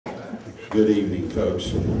Good evening,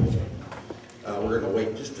 folks. We're going to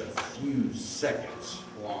wait just a few seconds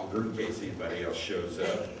longer in case anybody else shows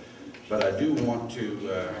up. But I do want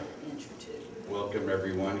to welcome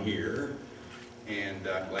everyone here, and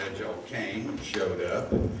I'm glad y'all came, showed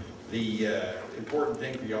up. The important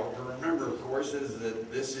thing for y'all to remember, of course, is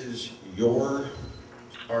that this is your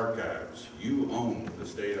archives. You own the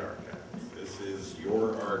state archives. This is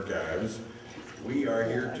your archives. We are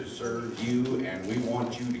here to serve you, and we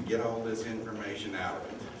want you to get all this information out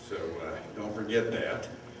of it. So don't forget that.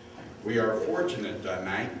 We are fortunate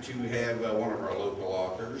tonight to have one of our local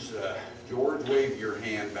authors, George, wave your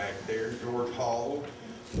hand back there, George Hall,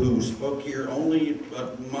 who spoke here only a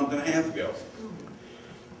month and a half ago.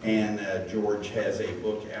 And George has a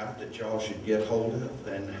book out that y'all should get hold of,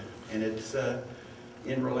 and it's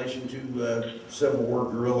in relation to Civil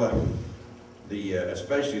War guerrilla,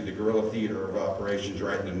 especially the guerrilla theater of operations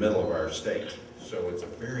right in the middle of our state. So it's a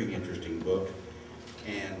very interesting book,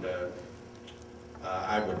 and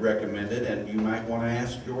I would recommend it, and you might want to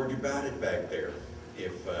ask George about it back there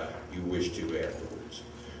if you wish to afterwards.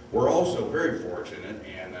 We're also very fortunate,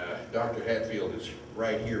 and Dr. Hatfield is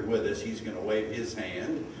right here with us. He's going to wave his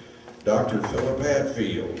hand. Dr. Philip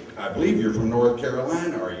Hatfield, I believe you're from North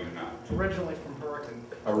Carolina, are you not? Originally from Hurricane.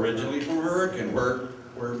 Originally from Hurricane, where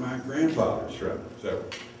my grandfather's from. So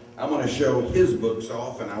I'm going to show his books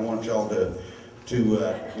off, and I want y'all to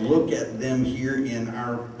look at them here in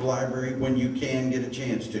our library when you can get a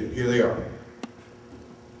chance to. Here they are.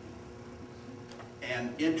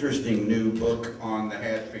 An interesting new book on the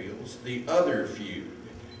Hatfields, The Other Feud.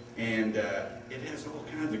 And it has all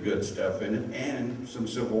kinds of good stuff in it, and some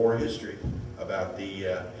Civil War history about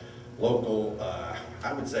the local,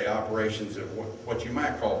 I would say, operations of what you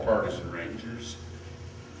might call partisan rangers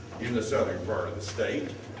in the southern part of the state.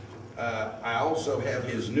 I also have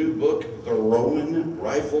his new book, The Roman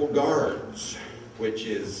Rifle Guards, which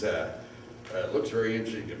is looks very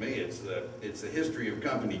interesting to me. It's the history of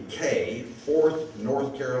Company K, 4th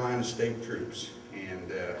North Carolina State Troops,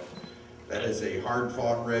 and that is a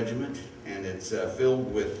hard-fought regiment, and it's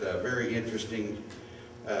filled with very interesting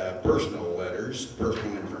personal letters,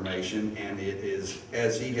 personal information, and it is,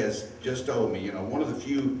 as he has just told me, you know, one of the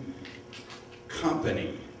few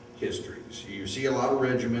company histories. You see a lot of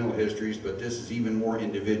regimental histories, but this is even more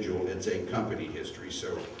individual. It's a company history.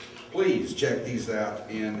 So please check these out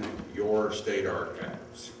in your state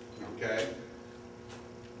archives. Okay?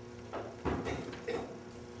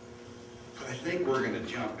 I think we're going to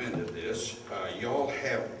jump into this. Y'all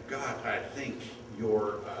have got, I think,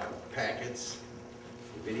 your packets.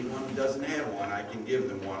 If anyone doesn't have one, I can give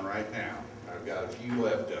them one right now. I've got a few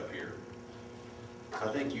left up here. I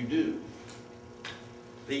think you do.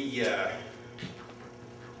 The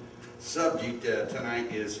subject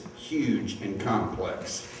tonight is huge and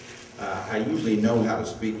complex. I usually know how to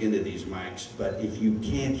speak into these mics, but if you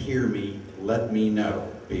can't hear me, let me know,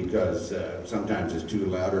 because sometimes it's too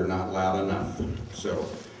loud or not loud enough. So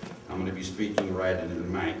I'm going to be speaking right into the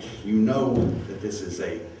mic. You know that this is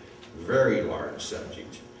a very large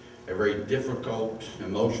subject, a very difficult,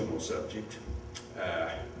 emotional subject.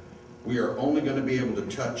 We are only going to be able to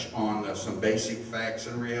touch on some basic facts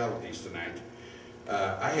and realities tonight.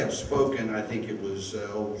 I have spoken, I think it was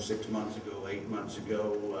 6 months ago, 8 months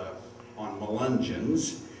ago, on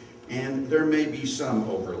Melungeons, and there may be some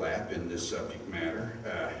overlap in this subject matter.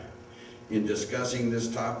 In discussing this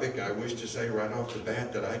topic, I wish to say right off the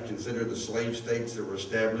bat that I consider the slave states that were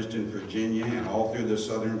established in Virginia and all through the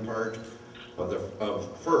southern part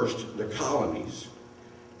of first the colonies,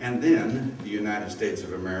 and then the United States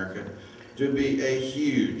of America, to be a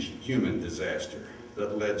huge human disaster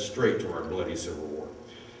that led straight to our bloody Civil War.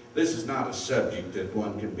 This is not a subject that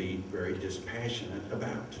one can be very dispassionate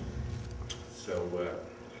about. So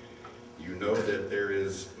you know that there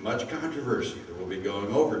is much controversy that we'll be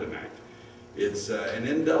going over tonight. It's an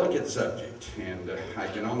indelicate subject, and I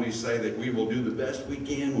can only say that we will do the best we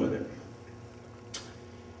can with it.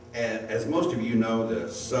 And as most of you know, the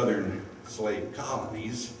southern slave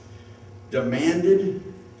colonies demanded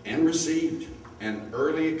and received an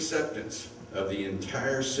early acceptance of the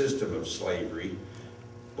entire system of slavery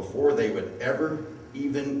before they would ever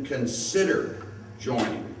even consider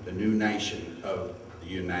joining the new nation of the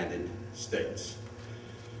United States.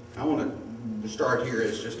 I want to start here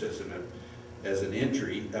as just as an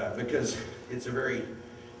entry because it's a very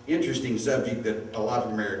interesting subject that a lot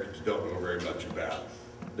of Americans don't know very much about.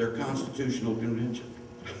 Their Constitutional Convention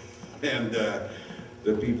and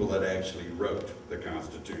the people that actually wrote the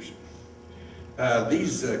Constitution.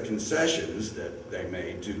 These concessions that they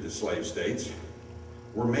made to the slave states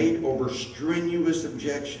were made over strenuous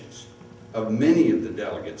objections of many of the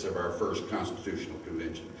delegates of our first Constitutional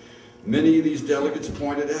Convention. Many of these delegates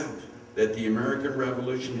pointed out that the American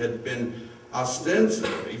Revolution had been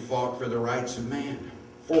ostensibly fought for the rights of man,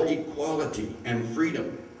 for equality and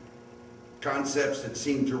freedom, concepts that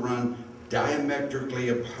seemed to run diametrically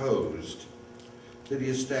opposed to the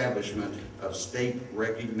establishment of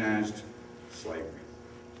state-recognized slavery.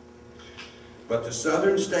 But the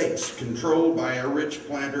southern states, controlled by a rich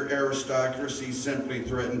planter aristocracy, simply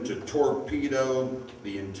threatened to torpedo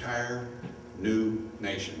the entire new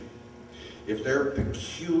nation if their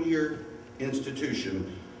peculiar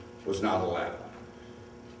institution was not allowed.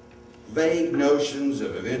 Vague notions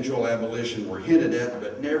of eventual abolition were hinted at,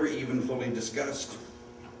 but never even fully discussed.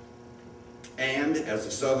 And as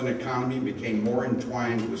the Southern economy became more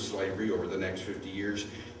entwined with slavery over the next 50 years,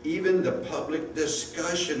 even the public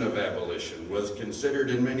discussion of abolition was considered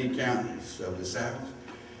in many counties of the South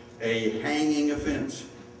a hanging offense.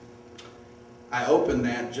 I open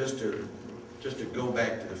that just to go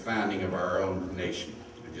back to the founding of our own nation.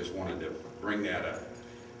 I just wanted to bring that up.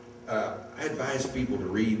 I advise people to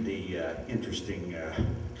read the interesting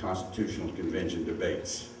Constitutional Convention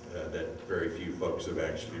debates that very few folks have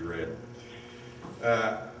actually read.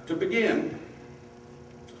 To begin,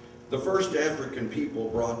 the first African people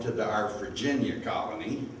brought to our Virginia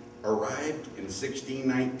colony arrived in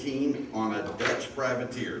 1619 on a Dutch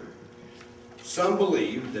privateer. Some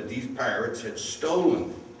believed that these pirates had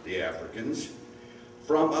stolen the Africans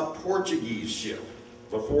from a Portuguese ship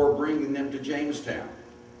before bringing them to Jamestown.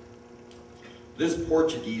 This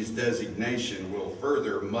Portuguese designation will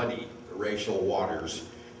further muddy the racial waters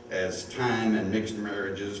as time and mixed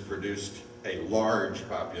marriages produced a large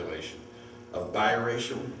population of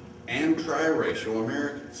biracial and triracial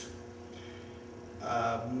Americans.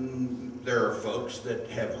 There are folks that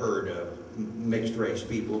have heard of mixed race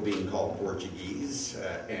people being called Portuguese,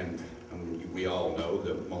 and we all know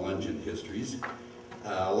the Melungeon histories.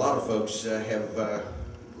 A lot of folks have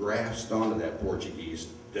grasped onto that Portuguese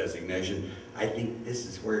designation. I think this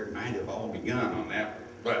is where it might have all begun on that one.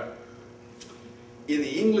 But in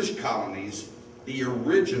the English colonies, the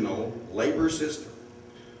original labor system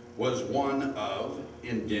was one of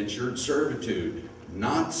indentured servitude,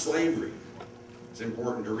 not slavery. It's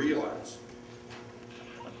important to realize.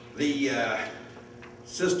 The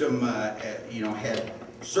system, had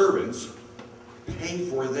servants pay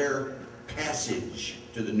for their passage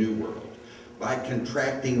to the New World by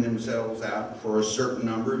contracting themselves out for a certain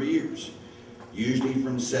number of years, usually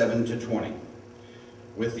from 7 to 20.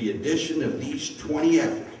 With the addition of these 20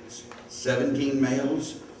 Africans, 17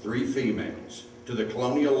 males, 3 females, to the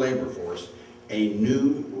colonial labor force, a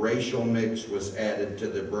new racial mix was added to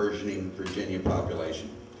the burgeoning Virginia population.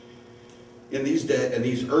 In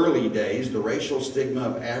these early days, the racial stigma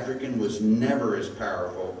of African was never as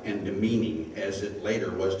powerful and demeaning as it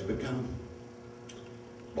later was to become.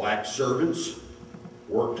 Black servants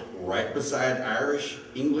worked right beside Irish,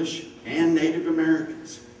 English, and Native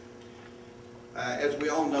Americans. As we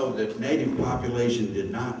all know, the native population did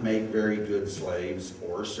not make very good slaves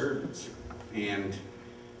or servants, and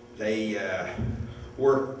they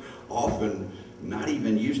were often not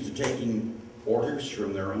even used to taking orders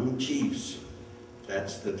from their own chiefs.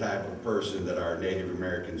 That's the type of person that our Native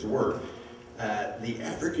Americans were. The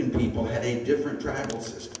African people had a different tribal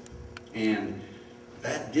system, and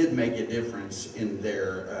that did make a difference in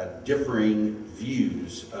their differing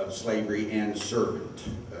views of slavery and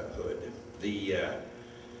servanthood. The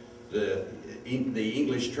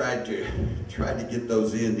English tried to get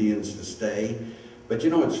those Indians to stay, but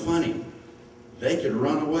it's funny. They could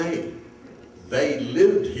run away. They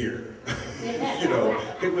lived here.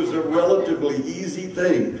 It was a relatively easy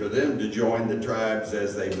thing for them to join the tribes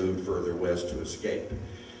as they moved further west to escape.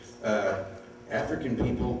 African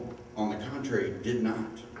people, on the contrary, did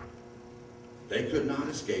not. They could not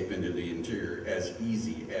escape into the interior as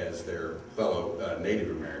easy as their fellow Native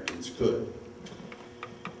Americans could.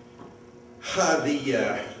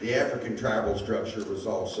 The African tribal structure was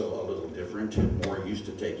also a little different, more used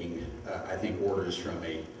to taking, I think, orders from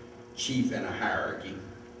a chief and a hierarchy.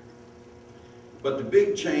 But the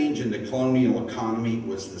big change in the colonial economy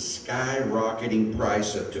was the skyrocketing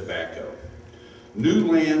price of tobacco.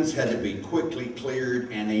 New lands had to be quickly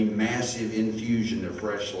cleared, and a massive infusion of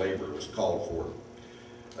fresh labor was called for,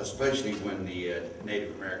 especially when the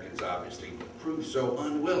Native Americans obviously proved so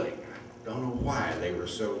unwilling. I don't know why they were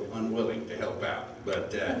so unwilling to help out,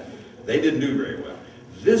 but they didn't do very well.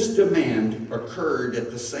 This demand occurred at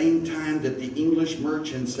the same time that the English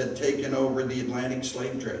merchants had taken over the Atlantic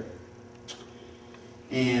slave trade.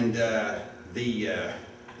 And the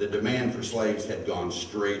demand for slaves had gone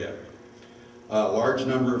straight up. A large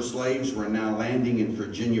number of slaves were now landing in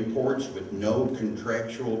Virginia ports with no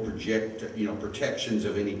contractual protections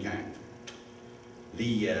of any kind.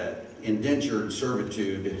 The indentured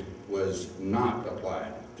servitude was not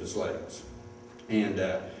applied to slaves. And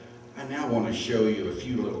I now want to show you a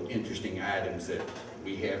few little interesting items that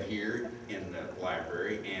we have here in the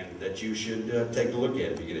library and that you should take a look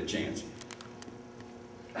at if you get a chance.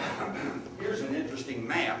 Here's an interesting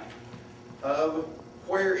map of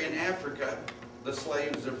where in Africa the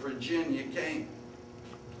slaves of Virginia came.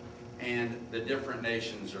 And the different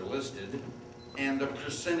nations are listed and the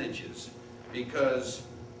percentages, because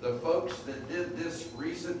the folks that did this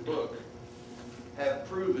recent book have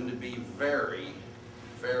proven to be very,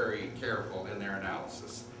 very careful in their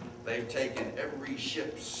analysis. They've taken every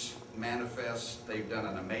ship's manifest. They've done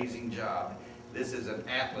an amazing job. This is an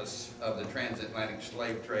atlas of the transatlantic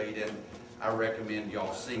slave trade, and I recommend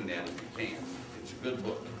y'all seeing that if you can. It's a good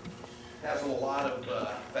book. It has a lot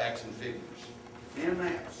of facts and figures and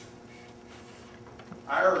maps.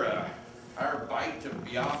 Our bite of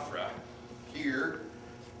Biafra here,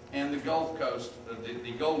 and the Gulf Coast,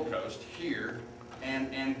 the Gold Coast here,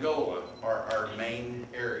 and Angola are our main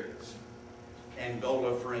areas.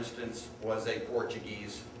 Angola, for instance, was a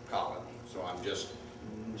Portuguese colony. So I'm just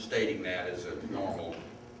stating that as a normal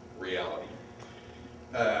reality.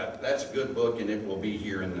 That's a good book, and it will be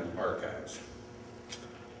here in the archives.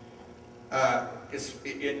 It's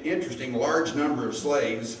interesting, large number of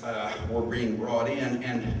slaves were being brought in,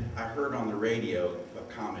 and I heard on the radio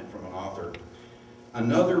a comment from an author.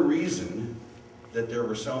 Another reason that there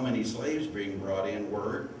were so many slaves being brought in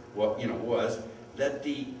was that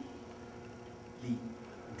the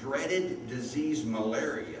dreaded disease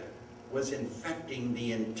malaria was infecting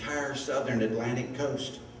the entire southern Atlantic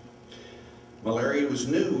coast. Malaria was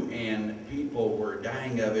new and people were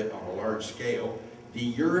dying of it on a large scale. The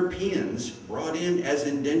Europeans brought in as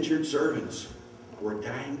indentured servants were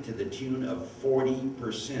dying to the tune of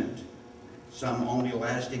 40%, some only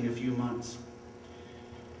lasting a few months.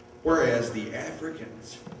 Whereas the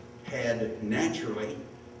Africans had naturally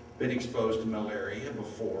been exposed to malaria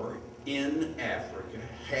before in Africa,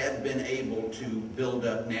 had been able to build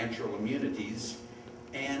up natural immunities,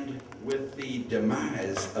 and with the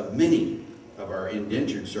demise of many of our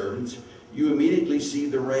indentured servants, you immediately see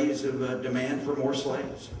the rise of a demand for more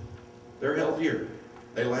slaves. They're healthier,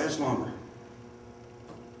 they last longer.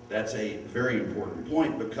 That's a very important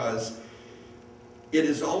point, because it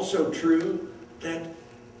is also true that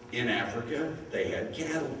in Africa they had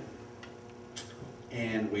cattle.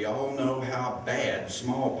 And we all know how bad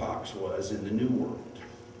smallpox was in the New World.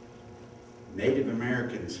 Native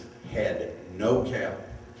Americans had no cattle,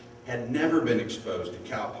 had never been exposed to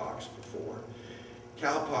cowpox before.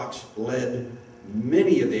 Cowpox led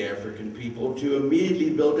many of the African people to immediately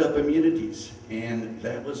build up immunities, and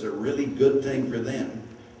that was a really good thing for them,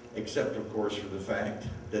 except of course for the fact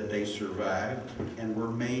that they survived and were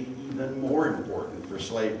made even more important for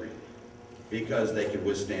slavery, because they could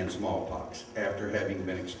withstand smallpox after having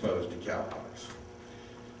been exposed to cowpox.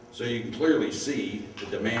 So you can clearly see the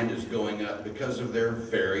demand is going up because of their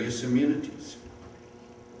various immunities.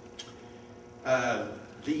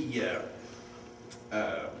 The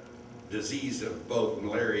disease of both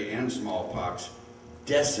malaria and smallpox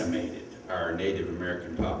decimated our Native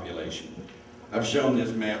American population. I've shown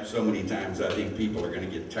this map so many times I think people are going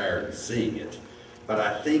to get tired of seeing it, but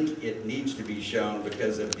I think it needs to be shown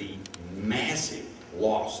because of the massive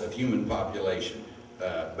loss of human population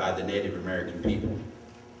by the Native American people.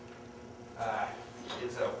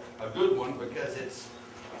 It's a good one because it's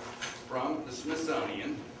from the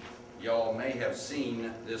Smithsonian. Y'all may have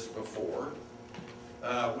seen this before.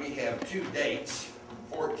 We have two dates,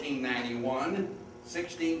 1491,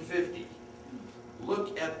 1650.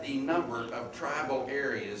 Look at the number of tribal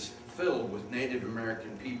areas filled with Native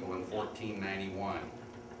American people in 1491,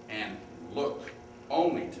 and look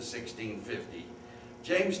only to 1650.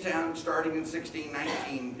 Jamestown, starting in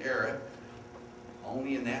 1619 era,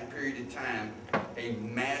 only in that period of time, a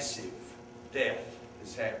massive death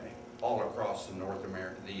is happening all across the North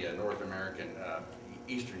American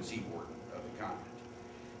eastern seaboard of the continent.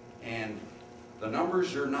 And the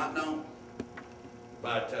numbers are not known,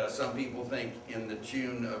 but some people think in the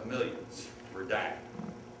tune of millions were dying.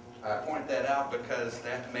 I point that out because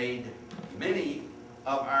that made many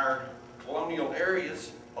of our colonial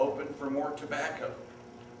areas open for more tobacco,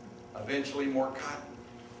 eventually more cotton,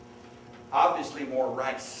 obviously more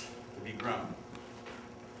rice to be grown.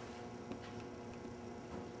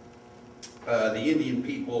 The Indian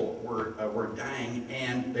people were dying,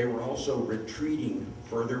 and they were also retreating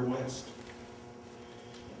further west.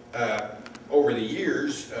 Over the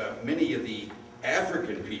years, many of the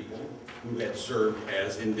African people who had served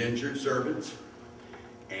as indentured servants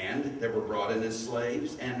and that were brought in as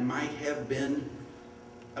slaves and might have been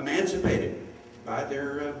emancipated by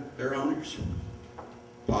their owners,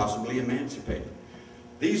 possibly emancipated.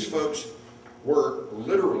 These folks were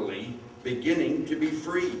literally beginning to be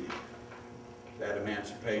freed. That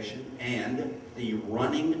emancipation and the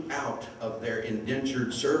running out of their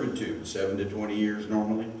indentured servitude, 7 to 20 years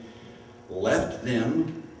normally, left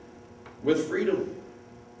them with freedom.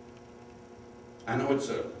 I know it's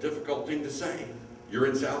a difficult thing to say. You're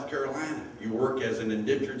in South Carolina, you work as an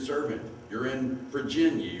indentured servant. You're in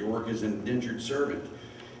Virginia, you work as an indentured servant.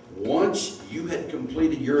 Once you had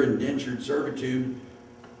completed your indentured servitude,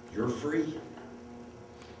 you're free.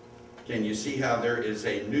 Can you see how there is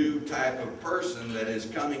a new type of person that is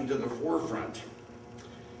coming to the forefront?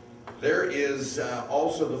 There is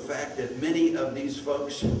also the fact that many of these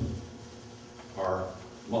folks are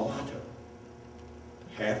mulatto,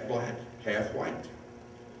 half black, half white,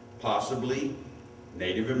 possibly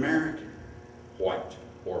Native American, white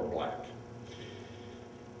or black.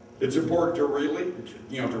 It's important to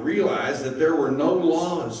realize that there were no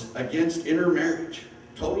laws against intermarriage,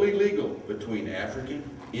 totally legal between African,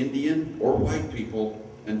 Indian, or white people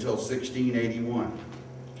until 1681.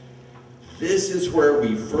 This is where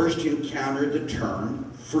we first encountered the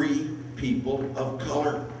term free people of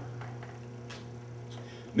color.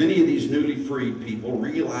 Many of these newly freed people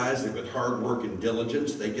realized that with hard work and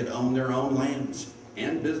diligence they could own their own lands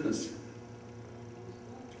and business.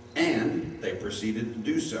 And they proceeded to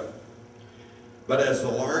do so. But as the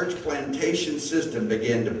large plantation system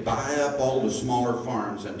began to buy up all the smaller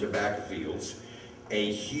farms and tobacco fields,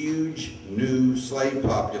 a huge new slave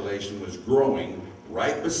population was growing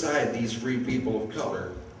right beside these free people of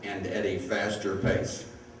color and at a faster pace.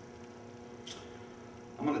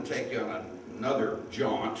 I'm going to take you on another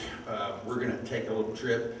jaunt. We're going to take a little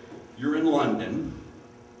trip. You're in London.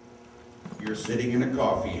 You're sitting in a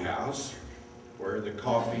coffee house where the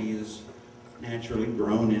coffee is naturally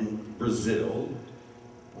grown in Brazil.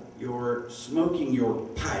 You're smoking your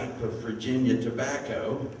pipe of Virginia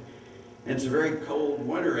tobacco. And it's a very cold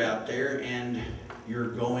winter out there, and you're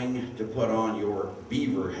going to put on your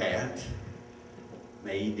beaver hat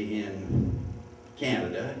made in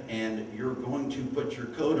Canada, and you're going to put your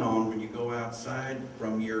coat on when you go outside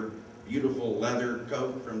from your beautiful leather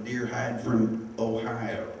coat from deer hide from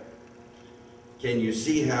Ohio. Can you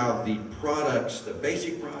see how the products, the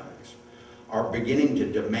basic products, are beginning to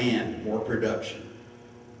demand more production,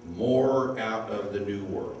 more out of the New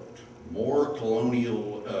World, more colonial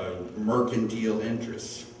mercantile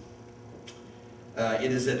interests?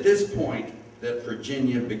 It is at this point that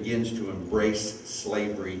Virginia begins to embrace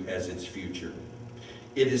slavery as its future.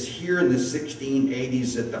 It is here in the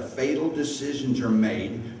 1680s that the fatal decisions are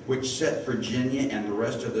made which set Virginia and the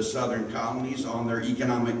rest of the southern colonies on their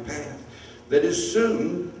economic path that is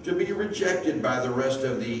soon to be rejected by the rest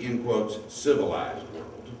of the, in quotes, civilized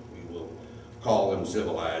world. We will call them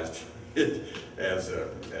civilized as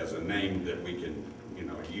a name that we can,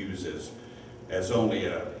 use as only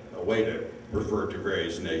a way to refer to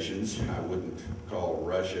various nations. I wouldn't call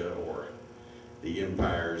Russia or the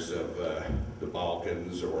empires of the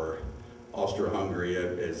Balkans or Austro-Hungary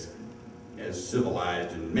as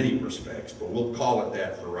civilized in many respects, but we'll call it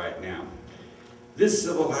that for right now. This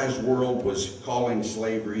civilized world was calling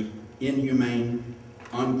slavery inhumane,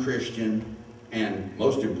 unchristian, and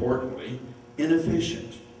most importantly,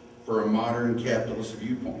 inefficient for a modern capitalist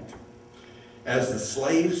viewpoint. As the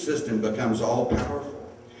slave system becomes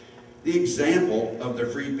all-powerful, the example of the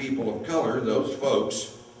free people of color, those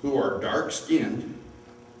folks who are dark-skinned,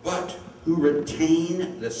 but who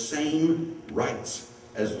retain the same rights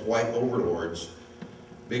as white overlords,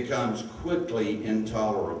 becomes quickly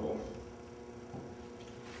intolerable.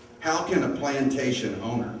 How can a plantation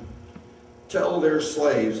owner tell their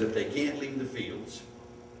slaves that they can't leave the fields,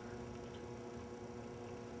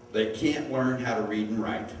 they can't learn how to read and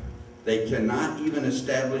write, they cannot even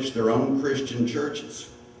establish their own Christian churches,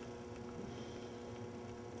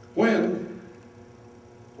 when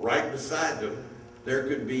right beside them there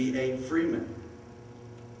could be a freeman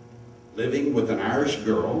living with an Irish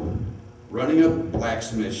girl, running a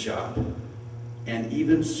blacksmith shop, and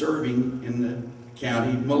even serving in the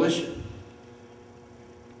county militia?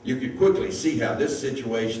 You could quickly see how this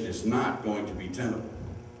situation is not going to be tenable.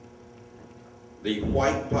 The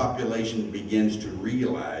white population begins to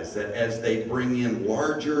realize that as they bring in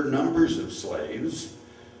larger numbers of slaves,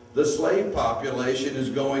 the slave population is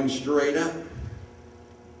going straight up.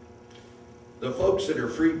 The folks that are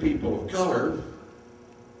free people of color,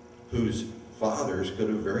 whose fathers could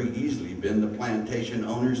have very easily been the plantation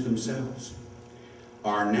owners themselves,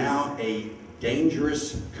 are now a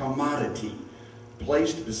dangerous commodity.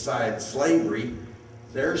 Placed beside slavery,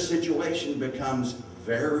 their situation becomes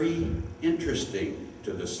very interesting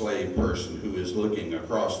to the slave person who is looking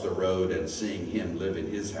across the road and seeing him live in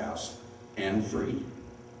his house and free.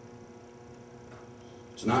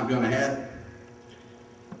 It's not going to happen.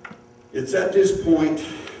 It's at this point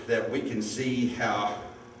that we can see how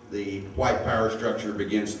the white power structure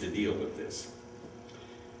begins to deal with this.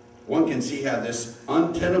 One can see how this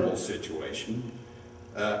untenable situation,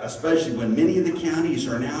 especially when many of the counties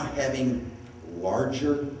are now having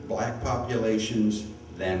larger black populations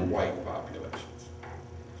than white populations.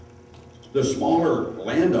 The smaller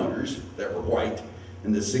landowners that were white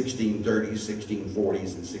in the 1630s,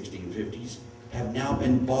 1640s, and 1650s have now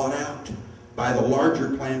been bought out by the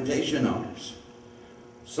larger plantation owners.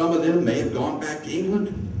 Some of them may have gone back to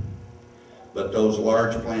England, but those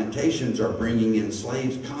large plantations are bringing in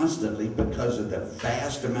slaves constantly because of the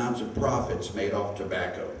vast amounts of profits made off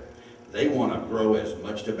tobacco. They want to grow as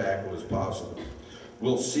much tobacco as possible.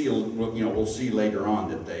 We'll see later on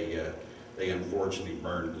that they unfortunately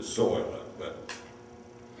burned the soil up.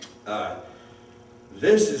 But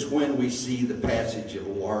this is when we see the passage of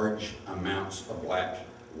large amounts of black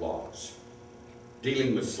laws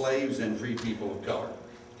dealing with slaves and free people of color.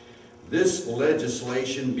 This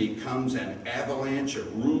legislation becomes an avalanche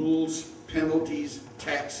of rules, penalties,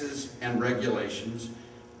 taxes, and regulations,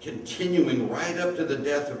 continuing right up to the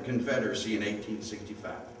death of Confederacy in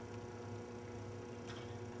 1865.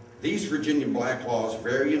 These Virginia black laws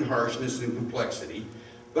vary in harshness and complexity,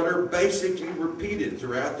 but are basically repeated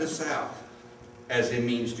throughout the South as a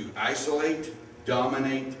means to isolate,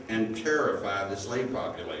 dominate, and terrify the slave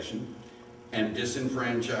population, and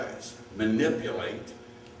disenfranchise, manipulate,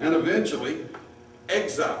 and eventually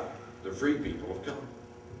exile the free people of color.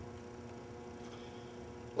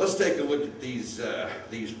 Let's take a look at these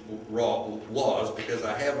raw laws, because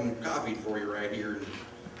I have them copied for you right here.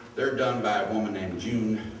 They're done by a woman named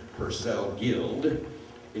June Purcell Guild.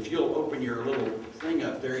 If you'll open your little thing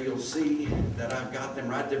up there, you'll see that I've got them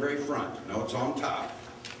right at the very front. No, it's on top.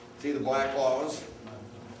 See the black laws?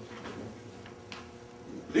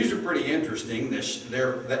 These are pretty interesting. They've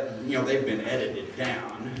been edited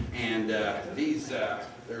down, and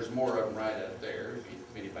there's more of them right up there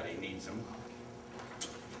if anybody needs them.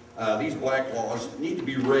 These black laws need to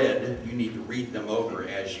be read. You need to read them over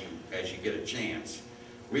as you get a chance.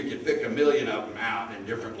 We could pick a million of them out in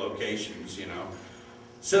different locations,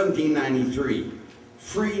 1793,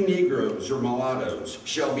 free Negroes or mulattoes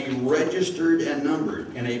shall be registered and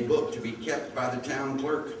numbered in a book to be kept by the town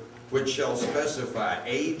clerk, which shall specify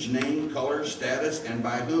age, name, color, status, and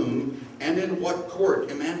by whom, and in what court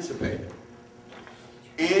emancipated.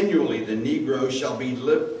 Annually, the Negro shall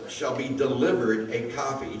be delivered a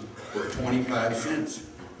copy for 25 cents.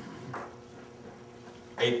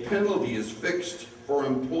 A penalty is fixed for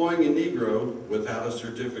employing a Negro without a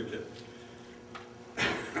certificate.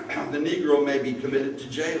 The Negro may be committed to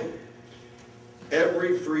jail.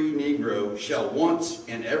 Every free Negro shall once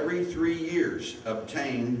in every 3 years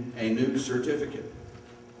obtain a new certificate.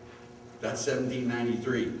 That's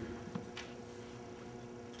 1793.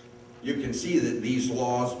 You can see that these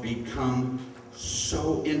laws become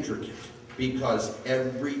so intricate because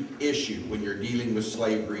every issue when you're dealing with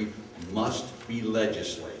slavery must be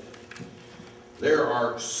legislated. There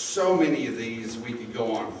are so many of these, we could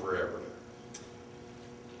go on forever.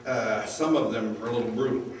 Some of them are a little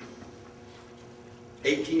brutal.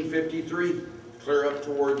 1853, clear up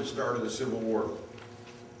toward the start of the Civil War.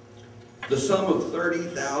 The sum of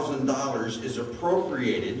 $30,000 is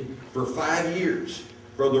appropriated for 5 years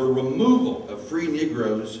for the removal of free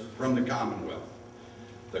Negroes from the Commonwealth.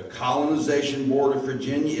 The Colonization Board of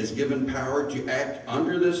Virginia is given power to act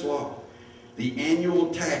under this law. The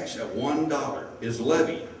annual tax of $1 is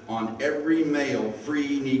levied on every male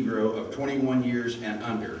free Negro of 21 years and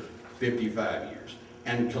under 55 years,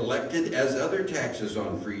 and collected as other taxes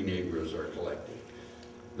on free Negroes are collected.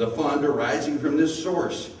 The fund arising from this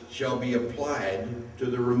source shall be applied to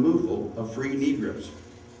the removal of free Negroes.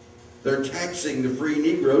 They're taxing the free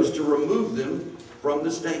Negroes to remove them from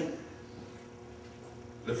the state.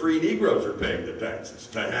 The free Negroes are paying the taxes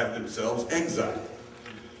to have themselves exiled.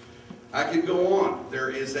 I could go on. There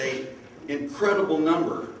is an incredible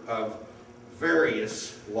number of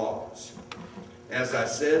various laws. As I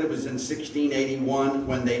said, it was in 1681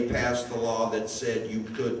 when they passed the law that said you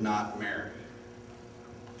could not marry.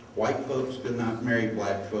 White folks could not marry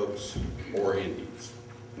black folks or Indians.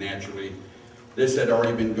 Naturally, this had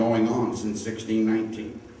already been going on since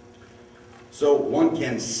 1619. So one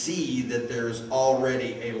can see that there's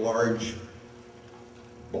already a large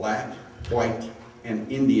black, white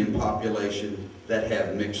and Indian population that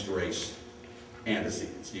have mixed race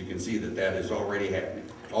antecedents. You can see that that is already happening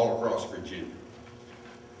all across Virginia.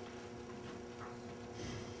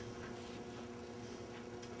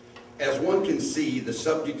 As one can see, the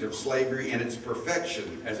subject of slavery and its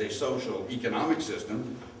perfection as a social economic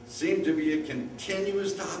system seemed to be a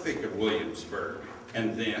continuous topic of Williamsburg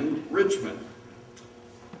and then Richmond.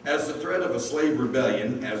 As the threat of a slave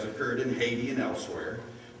rebellion, as occurred in Haiti and elsewhere,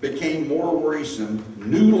 became more worrisome,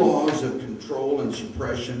 new laws of control and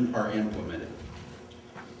suppression are implemented.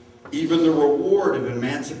 Even the reward of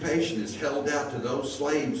emancipation is held out to those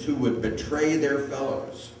slaves who would betray their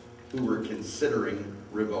fellows who were considering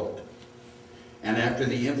revolt. And after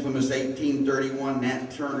the infamous 1831 Nat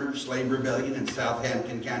Turner slave rebellion in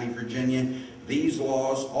Southampton County, Virginia, these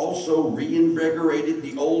laws also reinvigorated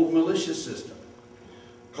the old militia system,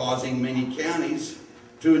 causing many counties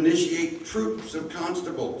to initiate troops of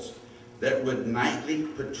constables that would nightly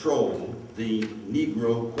patrol the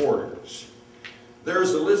Negro quarters.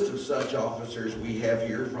 There's a list of such officers we have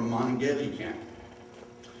here from Monongalia County.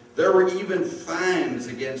 There were even fines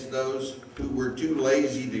against those who were too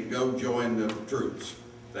lazy to go join the troops.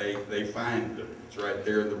 They fined them. It's right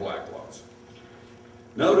there in the black laws.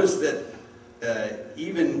 Notice that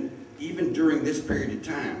even during this period of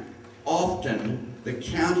time, often the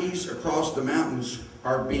counties across the mountains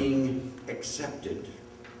are being accepted.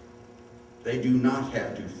 They do not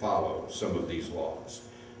have to follow some of these laws.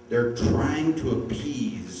 They're trying to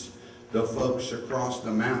appease the folks across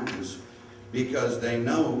the mountains because they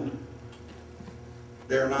know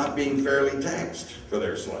they're not being fairly taxed for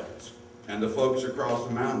their slaves. And the folks across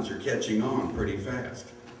the mountains are catching on pretty fast.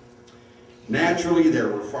 Naturally, there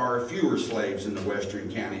were far fewer slaves in the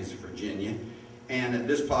western counties of Virginia, and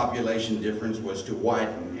this population difference was to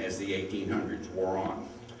widen as the 1800s wore on.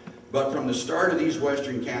 But from the start of these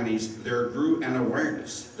western counties, there grew an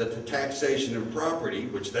awareness that the taxation of property,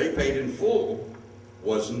 which they paid in full,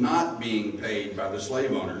 was not being paid by the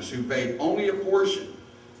slave owners, who paid only a portion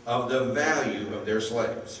of the value of their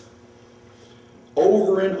slaves.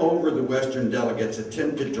 Over and over, the western delegates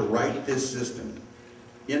attempted to right this system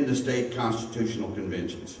in the state constitutional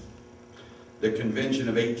conventions. The Convention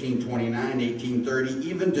of 1829, 1830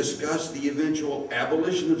 even discussed the eventual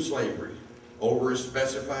abolition of slavery over a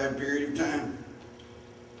specified period of time.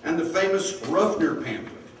 And the famous Ruffner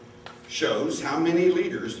pamphlet shows how many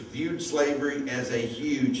leaders viewed slavery as a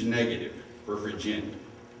huge negative for Virginia.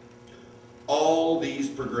 All these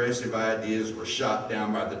progressive ideas were shot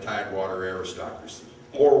down by the Tidewater aristocracy,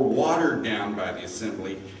 or watered down by the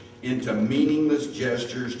Assembly into meaningless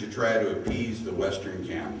gestures to try to appease the western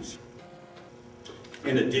counties.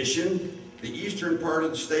 In addition, the eastern part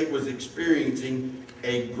of the state was experiencing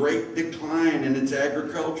a great decline in its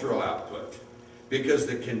agricultural output because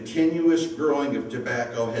the continuous growing of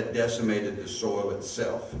tobacco had decimated the soil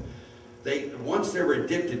itself. Once they were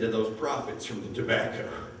addicted to those profits from the tobacco,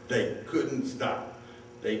 they couldn't stop.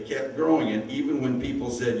 They kept growing it, even when people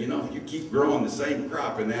said, you know, if you keep growing the same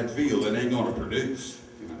crop in that field, it ain't going to produce.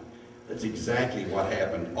 You know, that's exactly what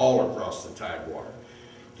happened all across the Tidewater.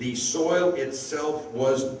 The soil itself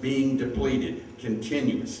was being depleted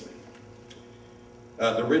continuously.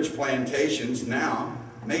 The rich plantations now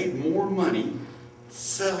made more money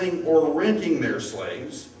selling or renting their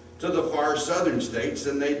slaves to the far southern states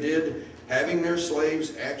than they did having their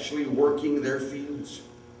slaves actually working their fields.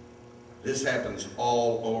 This happens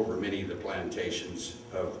all over many of the plantations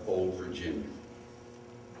of old Virginia.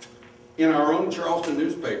 In our own Charleston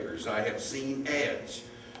newspapers, I have seen ads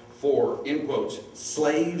for, in quotes,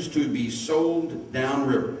 slaves to be sold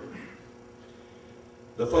downriver.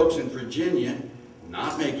 The folks in Virginia,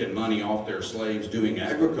 not making money off their slaves doing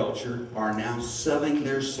agriculture, are now selling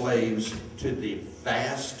their slaves to the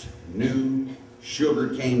vast new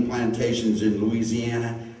sugarcane plantations in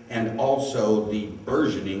Louisiana and also the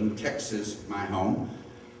burgeoning Texas, my home,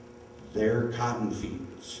 their cotton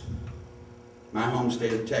fields. My home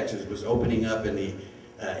state of Texas was opening up in the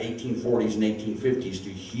 1840s and 1850s to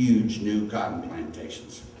huge new cotton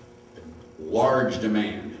plantations. Large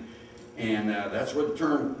demand. And that's where the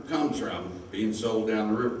term comes from, being sold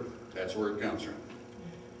down the river. That's where it comes from.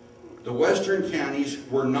 The western counties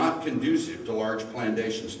were not conducive to large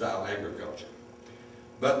plantation-style agriculture.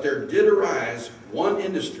 But there did arise one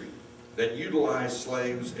industry that utilized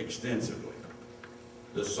slaves extensively,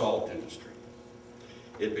 the salt industry.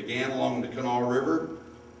 It began along the Kanawha River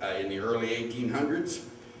in the early 1800s,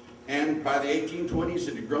 and by the 1820s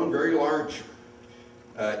it had grown very large,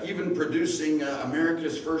 even producing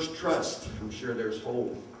America's first trust. I'm sure there's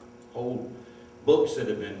whole books that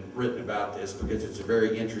have been written about this because it's a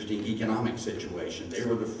very interesting economic situation. They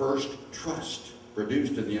were the first trust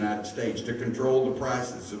produced in the United States to control the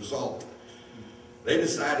prices of salt. They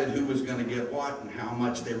decided who was going to get what and how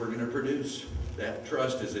much they were going to produce. That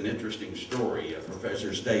trust is an interesting story.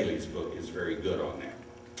 Professor Staley's book is very good on that.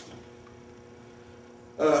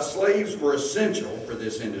 Slaves were essential for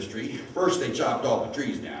this industry. First, they chopped all the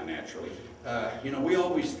trees down, naturally. You know, we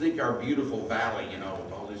always think our beautiful valley, you know,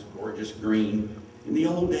 with all this gorgeous green. In the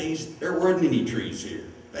old days, there weren't any trees here.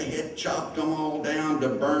 They had chopped them all down to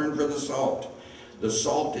burn for the salt. The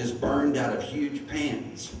salt is burned out of huge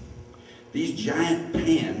pans. These giant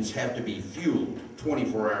pans have to be fueled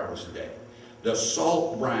 24 hours a day. The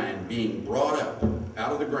salt brine being brought up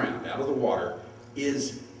out of the ground, out of the water,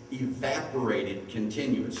 is evaporated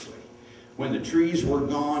continuously. When the trees were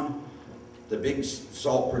gone, the big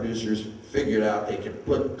salt producers figured out they could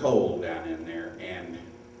put coal down in there, and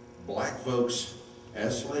black folks,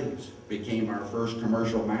 as slaves, became our first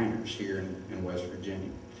commercial miners here in West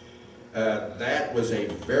Virginia. That was a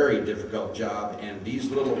very difficult job, and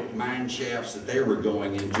these little mine shafts that they were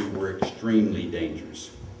going into were extremely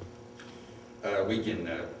dangerous. We can,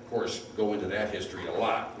 of course, go into that history a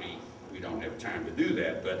lot. We don't have time to do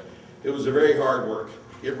that, but it was a very hard work.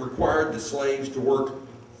 It required the slaves to work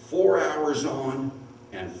 4 hours on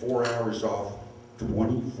and 4 hours off,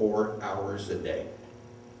 24 hours a day.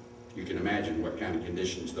 You can imagine what kind of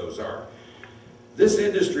conditions those are. This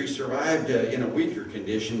industry survived in a weaker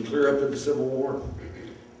condition clear up to the Civil War.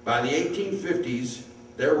 By the 1850s,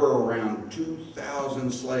 there were around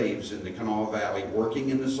 2,000 slaves in the Kanawha Valley working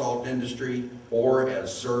in the salt industry or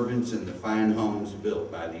as servants in the fine homes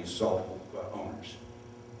built by these salt owners.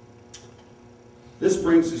 This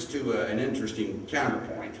brings us to an interesting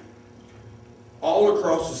counterpoint. All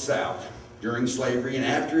across the South, during slavery and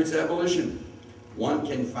after its abolition, one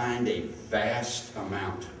can find a vast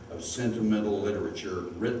amount of sentimental literature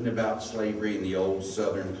written about slavery in the old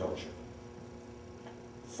Southern culture.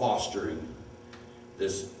 Fostering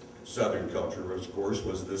this Southern culture, of course,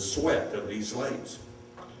 was the sweat of these slaves.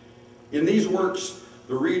 In these works,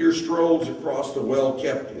 the reader strolls across the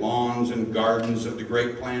well-kept lawns and gardens of the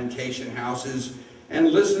great plantation houses and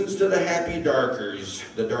listens to the happy darkies.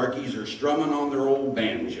 The darkies are strumming on their old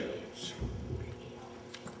banjos.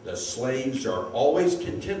 The slaves are always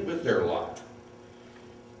content with their lot.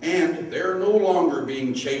 And they're no longer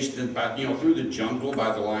being chased by, through the jungle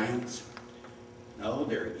by the lions. No,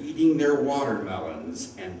 they're eating their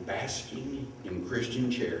watermelons and basking in Christian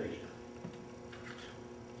charity.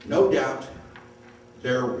 No doubt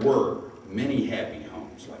there were many happy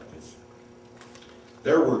homes like this.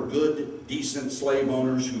 There were good, decent slave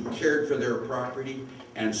owners who cared for their property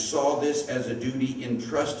and saw this as a duty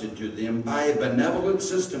entrusted to them by a benevolent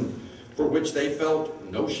system for which they felt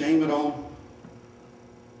no shame at all.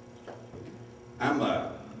 I'm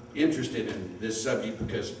interested in this subject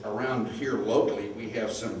because around here locally we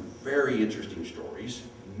have some very interesting stories.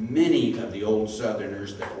 Many of the old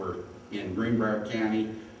Southerners that were in Greenbrier County,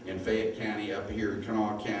 in Fayette County, up here in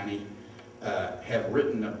Kanawha County, have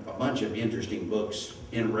written a bunch of interesting books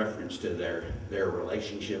in reference to their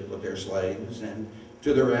relationship with their slaves and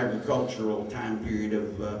to their agricultural time period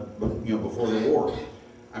of before the war.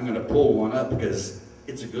 I'm going to pull one up because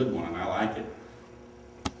it's a good one and I like it.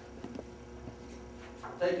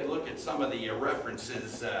 Take a look at some of the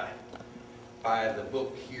references by the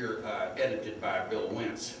book here, edited by Bill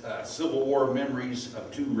Wentz, Civil War Memories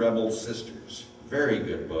of Two Rebel Sisters. Very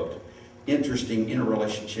good book. Interesting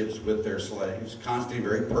interrelationships with their slaves. Constantly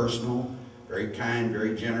very personal, very kind,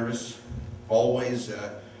 very generous, always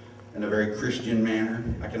in a very Christian manner.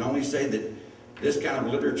 I can only say that this kind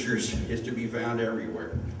of literature is to be found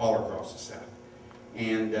everywhere, all across the South.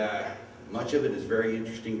 And much of it is very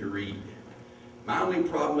interesting to read. My only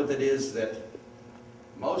problem with it is that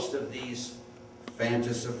most of these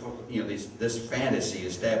this fantasy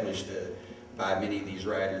established by many of these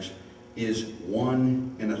writers is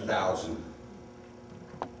 1 in 1,000.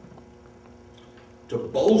 To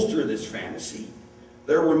bolster this fantasy,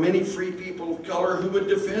 there were many free people of color who would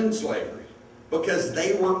defend slavery because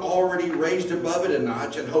they were already raised above it a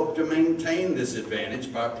notch and hoped to maintain this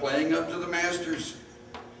advantage by playing up to the masters,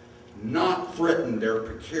 not threaten their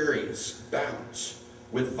precarious balance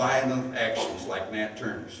with violent actions like Nat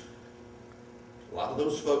Turner's. A lot of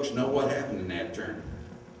those folks know what happened to Nat Turner.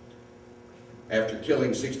 After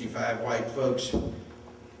killing 65 white folks,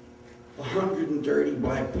 130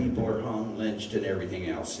 black people are hung, lynched, and everything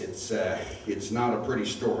else. It's not a pretty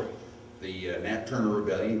story. The Nat Turner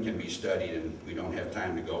Rebellion can be studied, and we don't have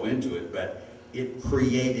time to go into it, but it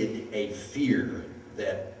created a fear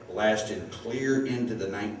that lasted clear into the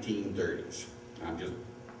 1930s. I'm just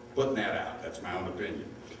putting that out. That's my own opinion.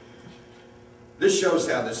 This shows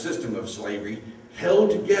how the system of slavery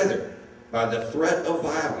held together by the threat of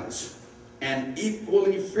violence and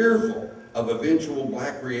equally fearful of eventual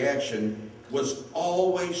black reaction, was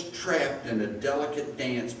always trapped in a delicate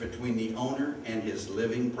dance between the owner and his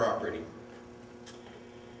living property.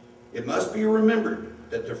 It must be remembered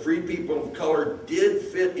that the free people of color did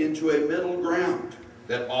fit into a middle ground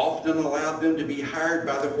that often allowed them to be hired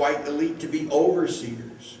by the white elite to be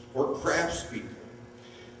overseers or craftspeople.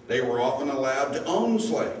 They were often allowed to own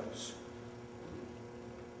slaves,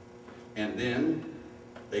 and then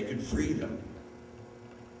they could free them.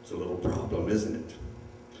 It's a little problem, isn't it?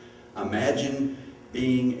 Imagine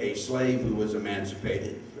being a slave who was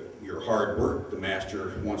emancipated. Your hard work, the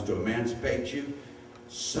master wants to emancipate you.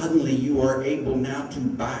 Suddenly you are able now to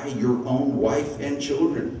buy your own wife and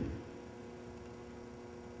children.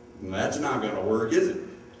 That's not going to work, is it?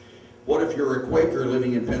 What if you're a Quaker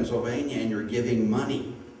living in Pennsylvania and you're giving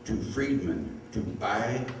money to freedmen to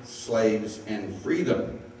buy slaves and free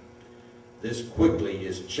them? This quickly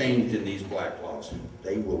is changed in these black laws.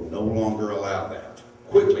 They will no longer allow that.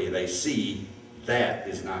 Quickly they see that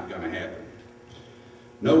is not going to happen.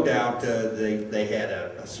 No doubt they had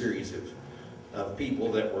a series of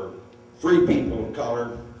people that were free people of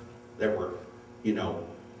color that were,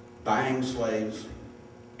 buying slaves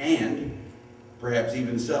and perhaps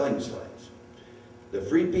even selling slaves. The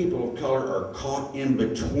free people of color are caught in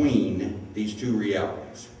between these two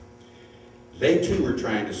realities. They too are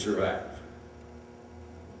trying to survive.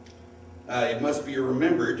 It must be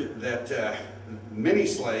remembered that many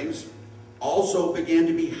slaves also began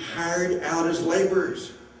to be hired out as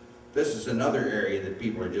laborers. This is another area that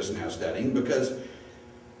people are just now studying, because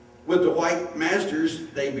with the white masters,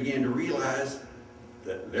 they began to realize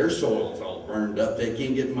that their soil is all burned up. They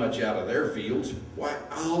can't get much out of their fields. Why,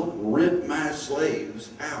 I'll rent my slaves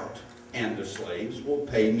out, and the slaves will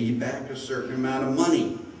pay me back a certain amount of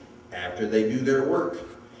money after they do their work.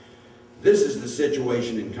 This is the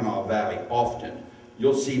situation in Kanawha Valley often.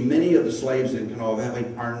 You'll see many of the slaves in Kanawha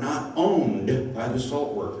Valley are not owned by the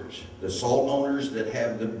salt workers. The salt owners that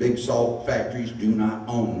have the big salt factories do not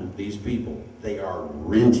own these people. They are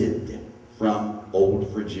rented from Old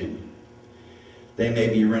Virginia. They may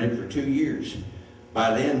be rented for 2 years.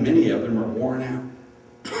 By then, many of them are worn out,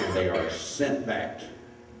 and they are sent back,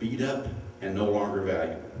 beat up, and no longer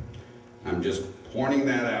valuable. I'm just pointing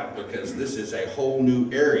that out because this is a whole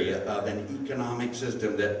new area of an economic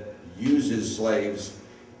system that uses slaves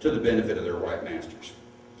to the benefit of their white masters.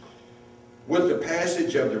 With the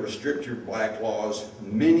passage of the restrictive black laws,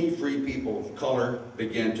 many free people of color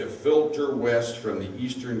began to filter west from the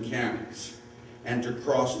eastern counties and to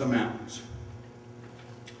cross the mountains.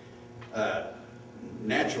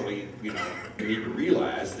 Naturally, you need to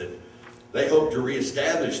realize that they hope to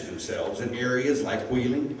reestablish themselves in areas like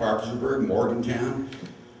Wheeling, Parkersburg, Morgantown,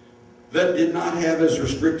 that did not have as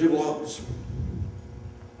restrictive laws.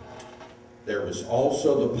 There was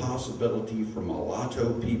also the possibility for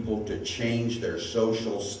mulatto people to change their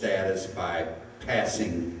social status by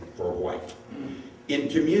passing for white in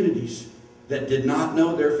communities that did not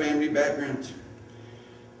know their family backgrounds.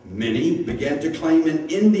 Many began to claim an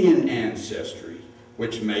Indian ancestry,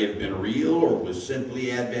 which may have been real or was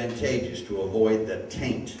simply advantageous to avoid the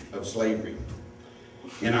taint of slavery.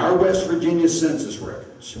 In our West Virginia census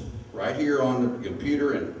records, right here on the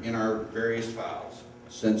computer and in our various files,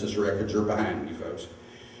 census records are behind me, folks,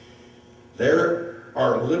 there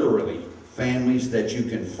are literally families that you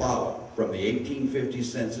can follow from the 1850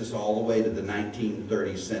 census all the way to the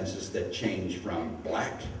 1930 census that change from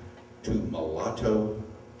black to mulatto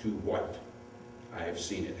to white. I have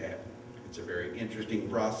seen it happen. It's a very interesting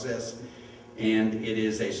process, and it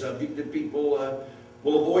is a subject that people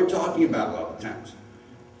will avoid talking about a lot of times.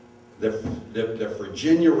 The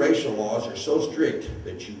Virginia racial laws are so strict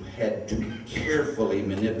that you had to carefully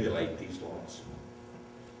manipulate these laws.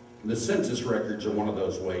 The census records are one of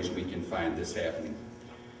those ways we can find this happening.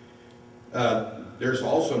 There's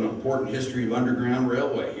also an important history of Underground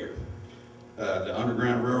Railway here. The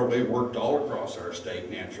Underground Railway worked all across our state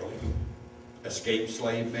naturally. Escaped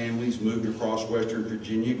slave families moved across Western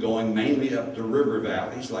Virginia, going mainly up the river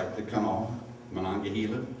valleys like the Kanawha,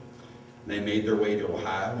 Monongahela. They made their way to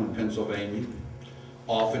Ohio and Pennsylvania.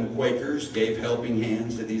 Often Quakers gave helping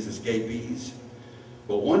hands to these escapees.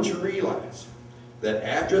 But once you realize that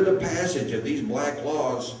after the passage of these black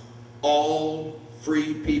laws, all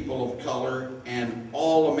free people of color and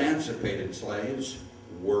all emancipated slaves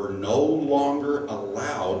were no longer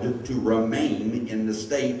allowed to remain in the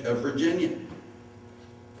state of Virginia.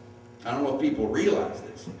 I don't know if people realize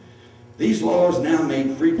this. These laws now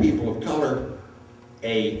made free people of color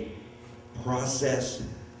a process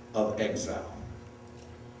of exile.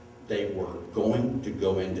 they were going to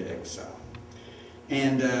go into exile.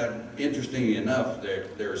 And interestingly enough,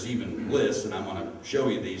 there's even lists, and I'm going to show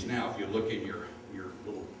you these now. If you look in your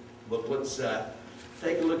little booklets,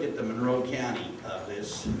 take a look at the Monroe County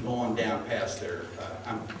list, go on down past there.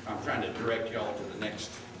 I'm trying to direct y'all to the next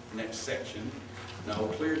section. No,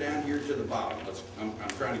 clear down here to the bottom. I'm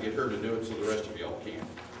trying to get her to do it so the rest of y'all can.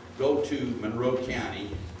 Go to Monroe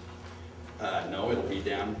County. No, it'll be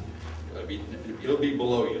down. It'll be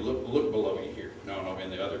below you. Look below you here. No, in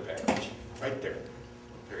the other package, right there.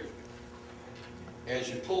 There you go. As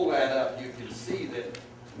you pull that up, you can see that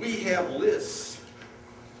we have lists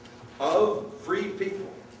of free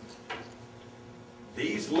people.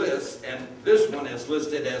 These lists, and this one is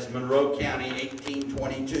listed as Monroe County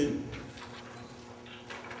 1822.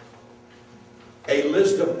 A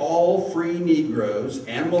list of all free Negroes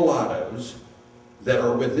and mulattoes that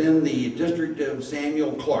are within the District of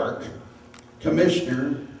Samuel Clark,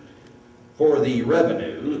 Commissioner for the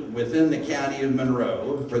Revenue within the County of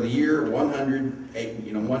Monroe for the year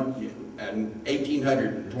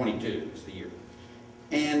 1822 is the year.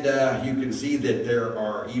 And you can see that there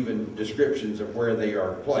are even descriptions of where they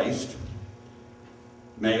are placed.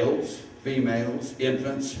 Males, females,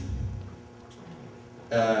 infants.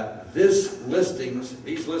 These listings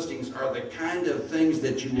are the kind of things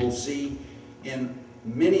that you will see in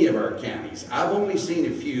many of our counties. I've only seen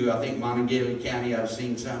a few. I think Monongalia County, I've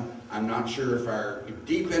seen some. I'm not sure if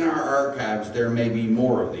deep in our archives, there may be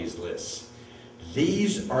more of these lists.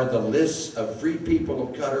 These are the lists of free people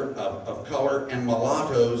of color and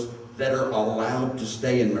mulattoes that are allowed to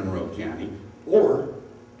stay in Monroe County or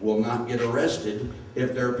will not get arrested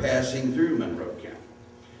if they're passing through Monroe County.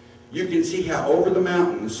 You can see how over the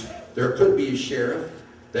mountains there could be a sheriff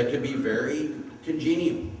that could be very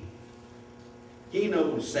congenial. He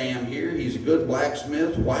knows Sam here. He's a good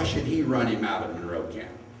blacksmith. Why should he run him out of Monroe County?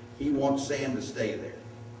 He wants Sam to stay there.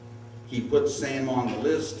 He puts Sam on the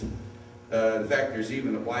list. In fact, there's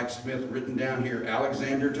even a blacksmith written down here,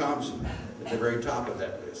 Alexander Thompson, at the very top of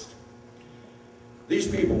that list. These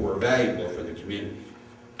people were valuable for the community,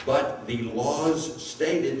 but the laws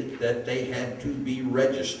stated that they had to be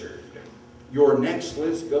registered. Your next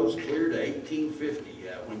list goes clear to 1850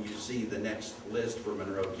 when you see the next list for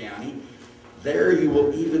Monroe County. There you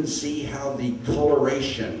will even see how the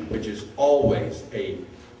coloration, which is always a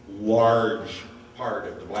large part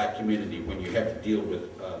of the black community when you have to deal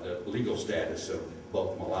with the legal status of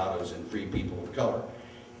both mulattoes and free people of color.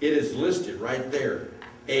 It is listed right there,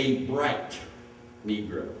 a bright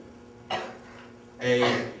Negro,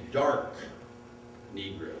 a dark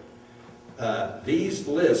Negro. These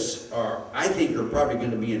lists I think are probably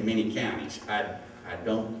going to be in many counties. I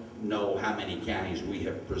don't know how many counties we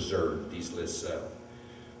have preserved these lists of.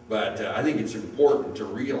 But I think it's important to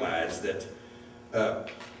realize that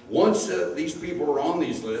once these people are on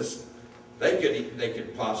these lists, they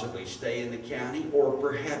could possibly stay in the county or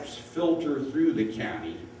perhaps filter through the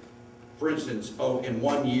county. For instance, in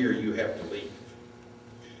 1 year you have to leave.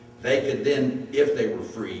 They could then, if they were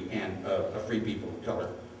free and a free people of color,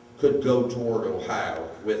 could go toward Ohio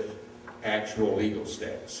with actual legal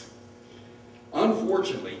status.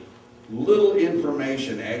 Unfortunately, little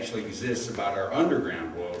information actually exists about our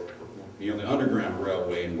underground road, the Underground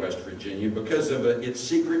Railway in West Virginia because of its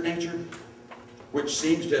secret nature, which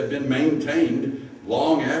seems to have been maintained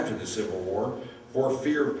long after the Civil War for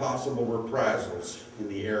fear of possible reprisals in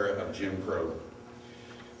the era of Jim Crow.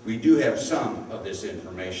 We do have some of this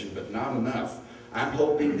information, but not enough. I'm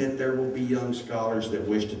hoping that there will be young scholars that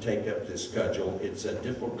wish to take up this cudgel. It's a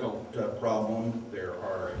difficult problem. There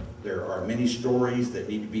are many stories that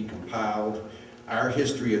need to be compiled. Our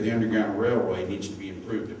history of the Underground Railway needs to be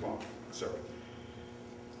improved upon. So,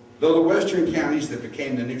 though the western counties that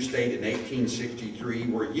became the new state in 1863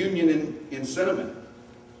 were Union in sentiment,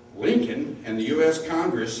 Lincoln and the U.S.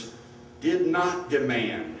 Congress did not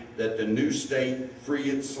demand that the new state free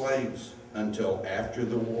its slaves until after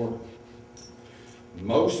the war.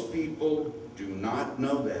 Most people do not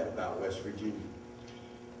know that about West Virginia.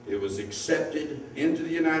 It was accepted into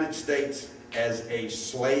the United States as a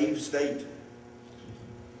slave state.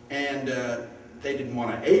 And they didn't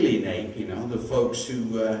want to alienate, the folks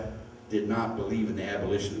who did not believe in the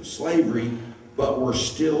abolition of slavery, but were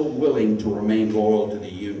still willing to remain loyal to the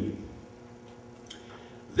Union.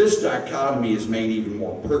 This dichotomy is made even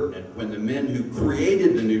more pertinent when the men who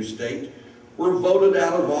created the new state were voted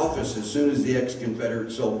out of office as soon as the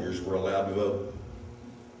ex-Confederate soldiers were allowed to vote.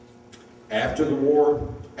 After the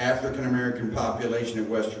war, African-American population in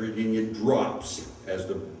West Virginia drops as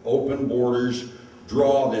the open borders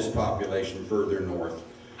draw this population further north,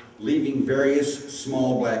 leaving various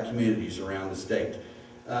small black communities around the state.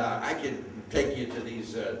 I could take you to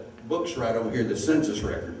these books right over here, the census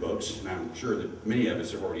record books, and I'm sure that many of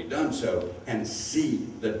us have already done so, and see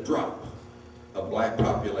the drop of black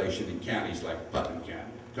population in counties like Putnam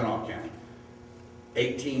County, Kanawha County.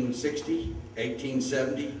 1860,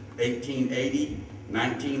 1870, 1880,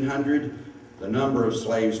 1900, the number of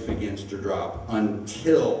slaves begins to drop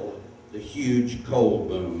until the huge coal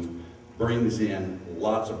boom brings in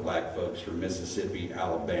lots of black folks from Mississippi,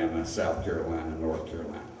 Alabama, South Carolina, North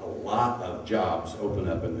Carolina. A lot of jobs open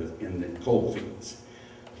up in the coal fields.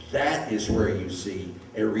 That is where you see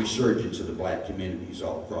a resurgence of the black communities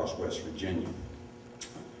all across West Virginia.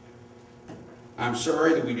 I'm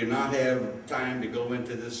sorry that we do not have time to go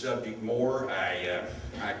into this subject more. I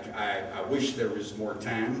wish there was more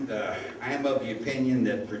time. I am of the opinion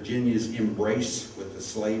that Virginia's embrace with the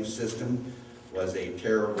slave system was a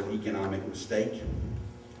terrible economic mistake.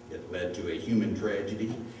 It led to a human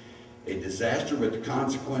tragedy, a disaster with the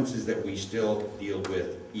consequences that we still deal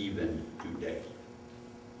with even today.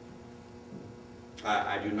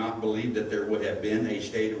 I do not believe that there would have been a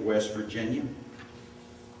state of West Virginia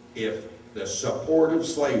if the support of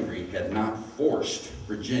slavery had not forced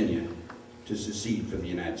Virginia to secede from the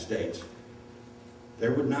United States.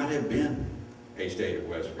 There would not have been a state of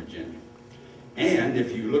West Virginia. And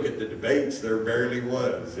if you look at the debates, there barely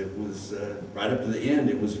was. It was, right up to the end,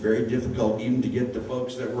 it was very difficult even to get the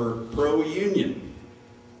folks that were pro-union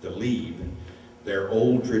to leave their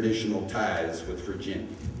old traditional ties with Virginia.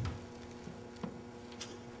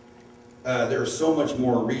 There's so much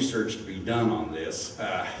more research to be done on this.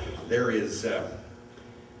 There is a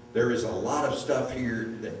lot of stuff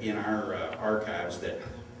here that in our archives that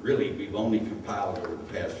really we've only compiled over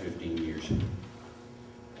the past 15 years.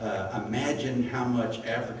 Imagine how much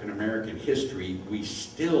African American history we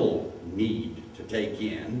still need to take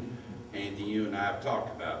in. Andy, you and I have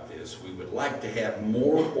talked about this. We would like to have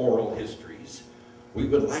more oral histories. We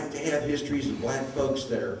would like to have histories of black folks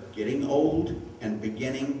that are getting old and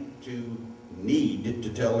beginning to need to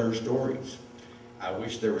tell their stories. I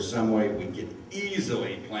wish there was some way we could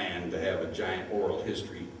easily plan to have a giant oral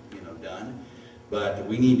history, done, but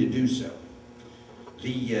we need to do so.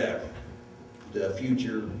 The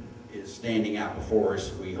future is standing out before us.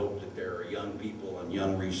 We hope that there are young people and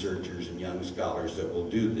young researchers and young scholars that will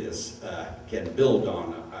do this, can build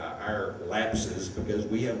on our lapses because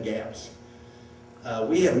we have gaps.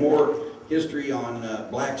 We have more history on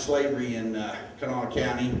black slavery in Kanawha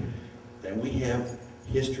County than we have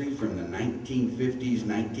history from the 1950s,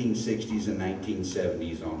 1960s, and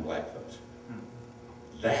 1970s on black folks.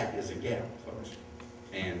 That is a gap, folks.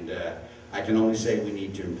 And I can only say we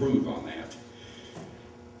need to improve on that.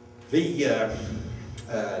 The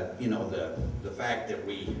fact that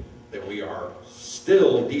we are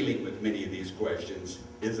still dealing with many of these questions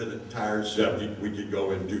is an entire subject we could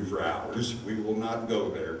go into for hours. We will not go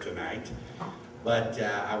there tonight. But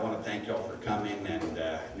I want to thank y'all for coming, and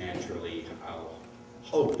naturally I'll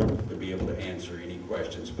hope to be able to answer any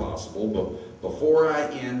questions possible. But before I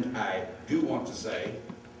end, I do want to say,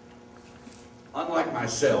 unlike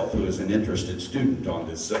myself, who is an interested student on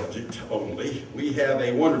this subject only, we have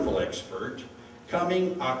a wonderful expert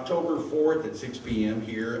coming October 4th at 6 p.m.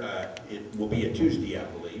 here. It will be a Tuesday, I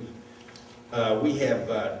believe. We have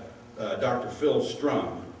Dr. Phil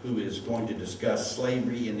Strum, who is going to discuss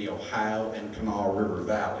slavery in the Ohio and Kanawha River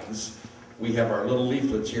valleys. We have our little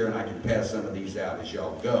leaflets here, and I can pass some of these out as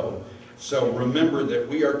y'all go. So remember that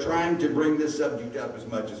we are trying to bring this subject up as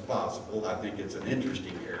much as possible. I think it's an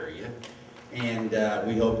interesting area, and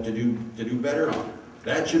we hope to do better on it.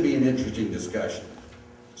 That should be an interesting discussion.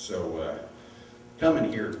 So come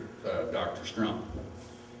in here, Dr. Strum.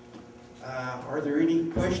 Are there any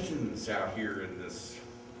questions out here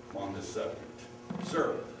on this subject?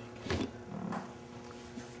 Sir.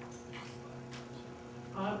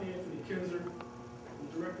 I'm Anthony Kinzer. I'm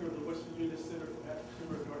director of the West Virginia Center for African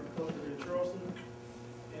American Art and Culture in Charleston.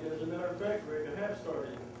 And as a matter of fact, Greg, I have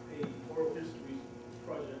started a oral history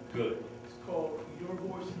project. Good. It's called Your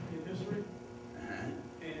Voice in History.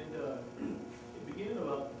 And it began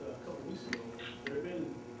about a couple weeks ago. There have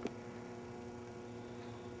been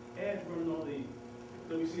ads running on the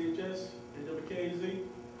WCHS and WKZ.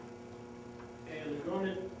 And the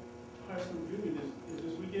Garnet High School reunion is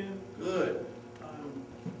this weekend. Good.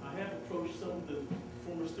 I have approached some of the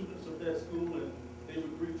former students of that school, and they've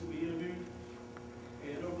agreed to be interviewed.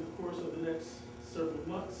 And over the course of the next several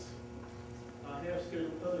months, I have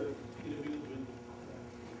scheduled other interviews with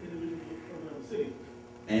individuals from around the city.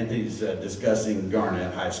 Anthony's discussing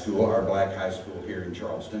Garnet High School, our black high school here in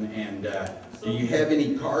Charleston, and Do you have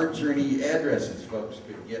any cards or any addresses folks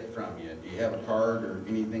could get from you? Do you have a card or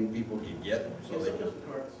anything people could get? So Yes, they some can. customer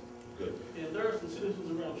cards. Good. And there are some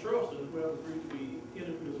citizens around Charleston who have agreed to be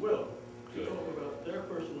interviewed as well. To Good. talk about their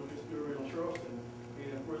personal history around Charleston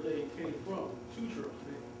and where they came from to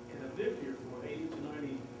Charleston and have lived here for 80 to 90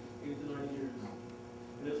 years.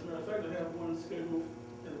 And as a matter of fact, I have one scheduled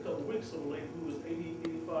in a couple of weeks on late who is 80,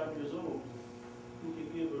 85 years old, who can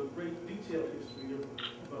give a great detailed history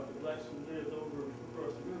about the blacks who lived over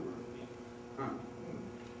across the river Huh.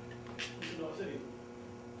 in North City.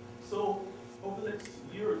 So over the next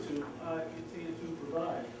year or two, I continue to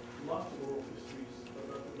provide lots of oral histories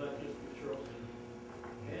about the black history of Charleston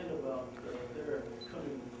and about their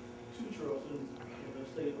coming to Charleston in the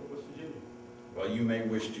state of West Virginia. Well, you may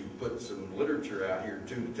wish to put some literature out here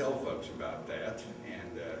too to tell folks about that.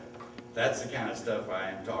 And that's the kind of stuff I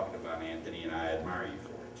am talking about, Anthony, and I admire you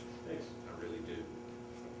for it. Thanks. I really do.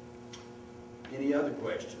 Any other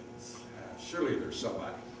questions? Surely there's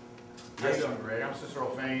somebody. How you doing, Greg? I'm Sister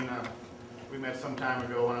O'Fane. We met some time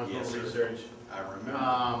ago when I was Yes, doing sir. research. I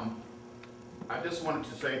remember. I just wanted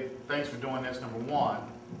to say thanks for doing this, number one.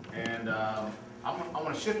 And I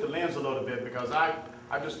want to shift the lens a little bit because I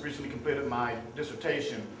just recently completed my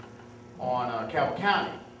dissertation on Carroll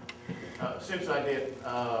County. Essentially, I did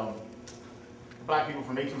black people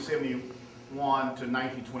from 1871 to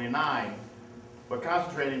 1929, but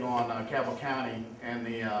concentrating on Carroll County and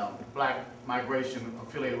the black migration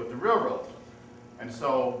affiliated with the railroad. And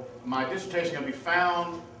so my dissertation can be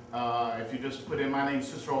found if you just put in my name,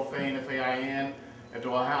 Sister O'Fane, F-A-I-N, at the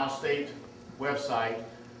Ohio State website.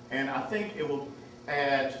 And I think it will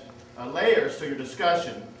add layers to your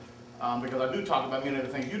discussion because I do talk about many of the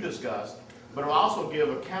things you discussed, but it will also give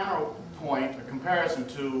a counterpoint, a comparison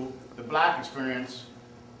to the black experience,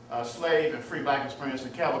 slave and free black experience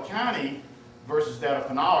in Carroll County versus that of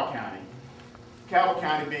Kanawha County. Carroll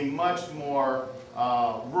County being much more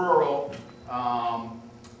rural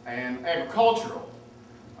and agricultural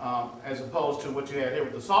as opposed to what you had here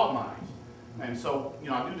with the salt mines. And so, you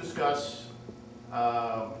know, I do discuss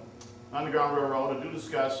Underground Railroad, I do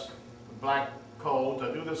discuss black codes,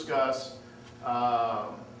 I do discuss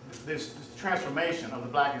this transformation of the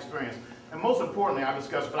black experience. And most importantly, I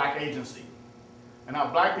discuss black agency and how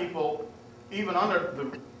black people, even under the,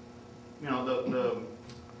 you know, the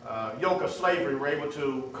yoke of slavery, were able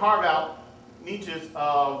to carve out niches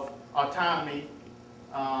of autonomy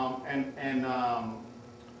and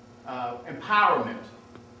empowerment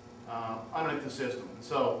underneath the system.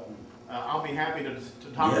 So I'll be happy to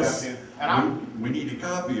talk Yes. about it. And we need a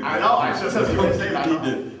copy of I that. know, I just said you didn't say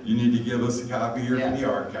that. You need to give us a copy here from Yeah. the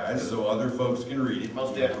archives so other folks can read it.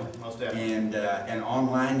 Most definitely, most definitely. And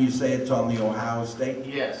online, you say it's on the Ohio State?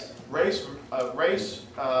 Yes, race,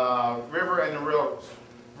 river and the railroad.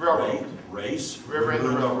 Race, River and the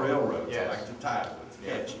Railroad. Railroads. I Yes. like the title, it's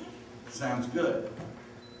catchy. Sounds good.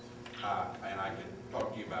 And I could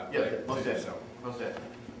talk to you about Yeah, that most too. definitely, So, most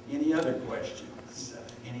definitely. any other questions?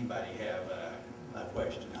 Anybody have a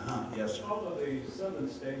question? Yes, sir. All of the southern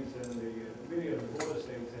states and many of the border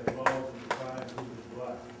states have laws that define who is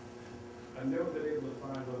black. I've never been able to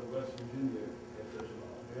find whether West Virginia has such a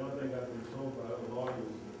law. The only thing I've been told by other lawyers,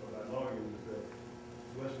 is that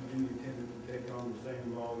West Virginia tended to take on the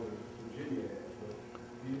same law that Virginia has. But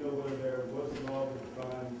do you know whether there was a law that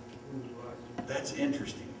defined who is black? That's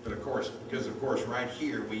interesting, but of course, because of course right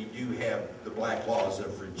here we do have the black laws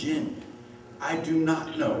of Virginia. I do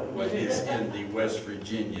not know what is in the West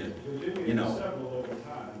Virginia, Virginia you know. has several over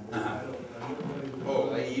time. But Uh-huh. I never been able to.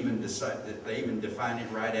 Oh, they even define it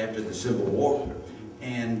right after the Civil War.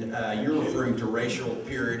 And you're referring to racial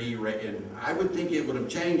purity, and I would think it would have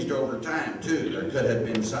changed over time too. There could have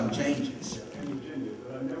been some changes. In Virginia,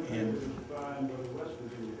 but I never been able to find whether West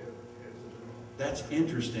Virginia has such a law. That's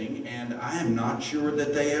interesting, and I am not sure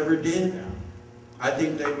that they ever did. I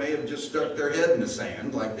think they may have just stuck their head in the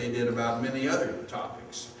sand like they did about many other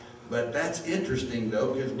topics. But that's interesting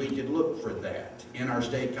though, because we could look for that in our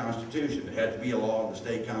state constitution. It had to be a law in the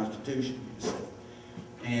state constitution, you see.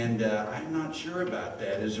 And I'm not sure about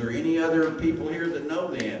that. Is there any other people here that know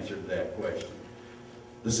the answer to that question?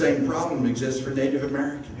 The same problem exists for Native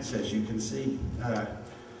Americans, as you can see.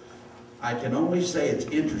 I can only say it's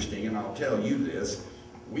interesting, and I'll tell you this.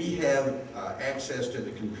 We have access to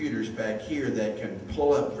the computers back here that can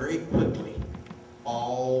pull up very quickly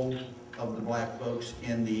all of the black folks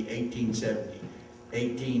in the 1870,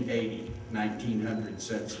 1880, 1900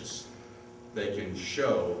 census. They can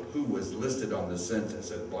show who was listed on the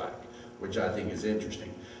census as black, which I think is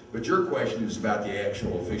interesting. But your question is about the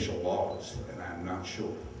actual official laws, and I'm not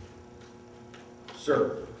sure.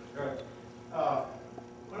 Sir? Right.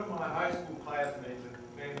 One of my high school classmates,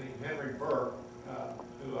 a man named Henry Burke,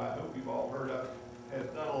 who I hope you've all heard of, has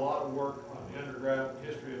done a lot of work on the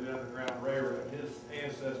history of the Underground Railroad. His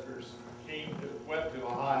ancestors went to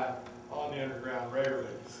Ohio on the Underground Railroad.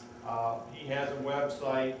 He has a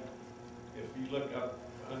website. If you look up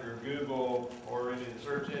under Google or in the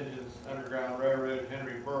search engines, Underground Railroad,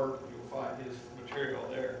 Henry Burke, you'll find his material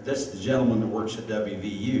there. That's the gentleman that works at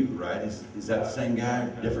WVU, right? Is that the same guy,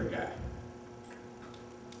 different guy?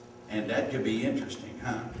 And that could be interesting,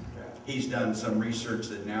 huh? Yeah. He's done some research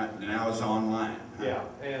that now is online. Huh? Yeah,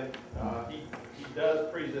 and he does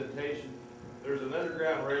presentation. There's an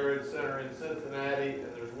Underground Railroad Center in Cincinnati,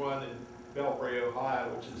 and there's one in Belpre,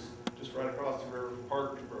 Ohio, which is just right across the river from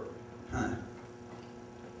Parkersburg. Huh.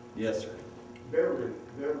 Yes, sir. Beverly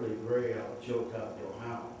Gray out of Chillicothe,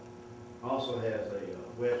 Ohio, also has a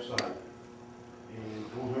website. And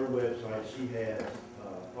on her website, she has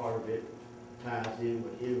part of it ties in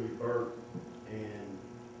with Henry Burke and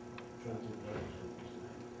I'm trying to think of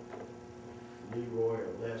his name. Leroy or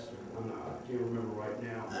Lester. I can't remember right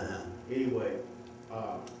now. Anyway,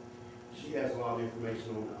 she has a lot of information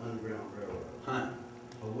on the Underground Railroad,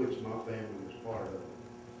 of which my family was part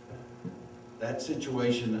of. That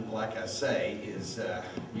situation, like I say, is,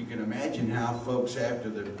 you can imagine how folks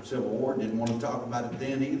after the Civil War didn't want to talk about it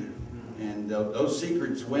then either. And those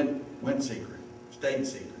secrets went secret, stayed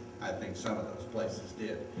secret. I think some of those places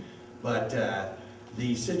did. But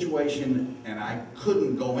the situation, and I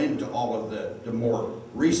couldn't go into all of the more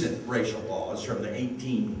recent racial laws from the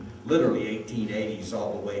literally 1880s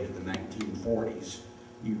all the way to the 1940s.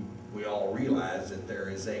 We all realize that there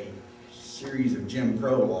is a series of Jim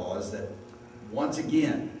Crow laws that once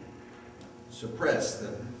again suppress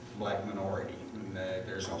the black minority. And,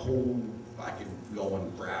 there's a whole, I could go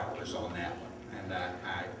on for hours on that one. And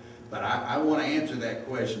but I want to answer that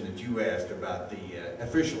question that you asked about the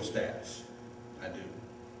official status. I do.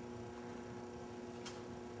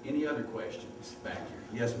 Any other questions back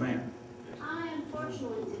here? Yes, ma'am. I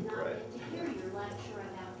unfortunately did not get to hear your lecture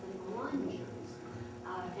about the Melungeons,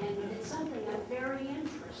 and it's something I'm very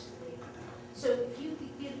interested in. So if you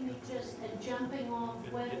could give me just a jumping off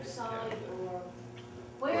website or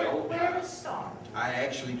where to start? I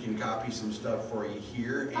actually can copy some stuff for you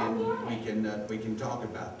here, and we can talk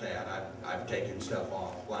about that. I've taken stuff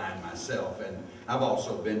offline myself, and I've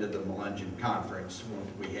also been to the Melungeon conference when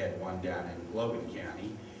we had one down in Logan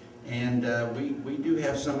County, and we do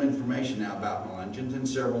have some information now about Melungeons in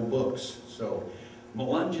several books. So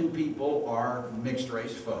Melungeon people are mixed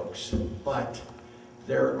race folks, but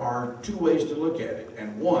there are two ways to look at it,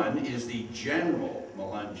 and one is the general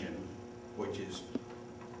Melungeon, which is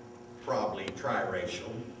probably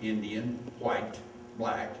triracial, Indian, white,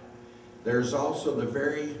 black. There's also the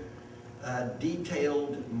very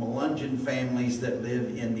detailed Melungeon families that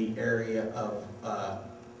live in the area of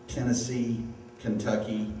Tennessee,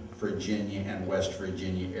 Kentucky, Virginia, and West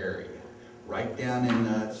Virginia area. Right down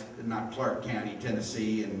in not Clark County,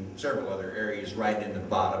 Tennessee, and several other areas right in the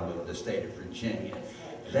bottom of the state of Virginia.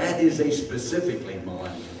 That is a specifically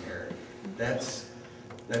Melungeon area. That's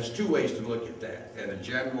two ways to look at that. In a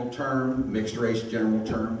general term, mixed race general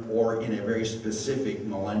term, or in a very specific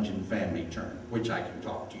Melungeon family term, which I can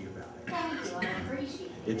talk to you about. Thank you, I appreciate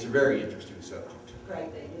it. It's a very interesting subject.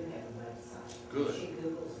 Great, they do have a website. Good. If she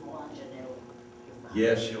Googles Melungeon, you'll find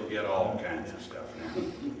Yes, you'll get all kinds of stuff now.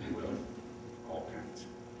 You will. All kinds.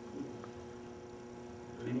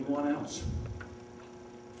 Anyone else?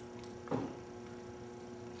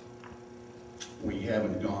 We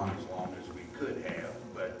haven't gone as long as we could have,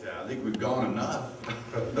 but I think we've gone enough.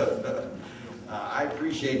 I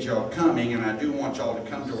appreciate y'all coming, and I do want y'all to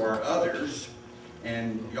come to our others.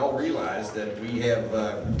 And y'all realize that we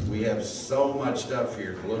have so much stuff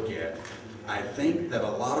here to look at. I think that a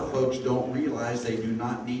lot of folks don't realize they do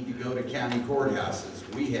not need to go to county courthouses.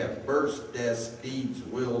 We have births, deaths, deeds,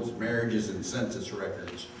 wills, marriages, and census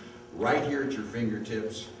records right here at your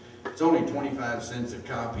fingertips. It's only 25 cents a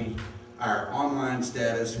copy. Our online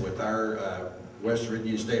status with our West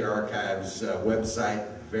Virginia State Archives website,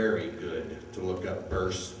 very good to look up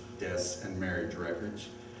births, deaths, and marriage records.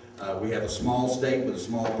 We have a small state with a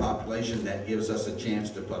small population that gives us a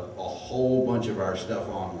chance to put a whole bunch of our stuff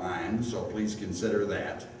online, so please consider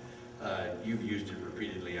that. You've used it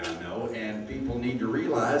repeatedly, I know, and people need to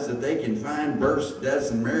realize that they can find births,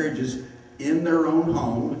 deaths, and marriages in their own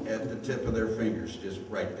home at the tip of their fingers, just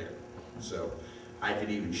right there. So I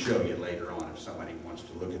could even show you later on if somebody wants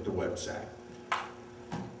to look at the website.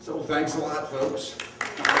 So thanks a lot, folks.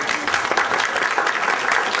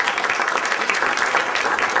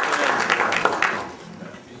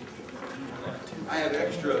 I have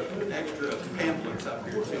extra pamphlets up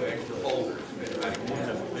here too, extra folders. If anybody wants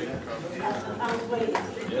them. I'm waiting.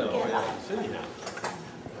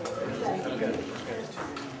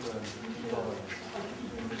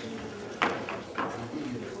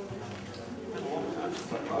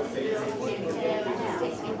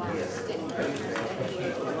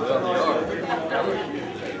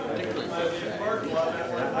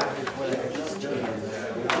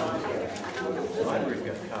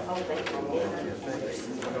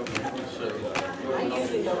 I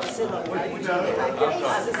usually don't sit on my These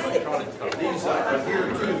are here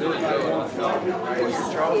too.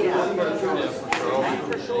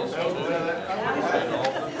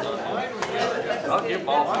 I'll give them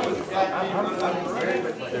all.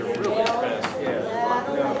 They're really fast. Yeah.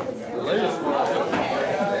 The latest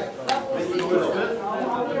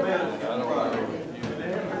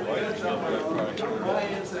My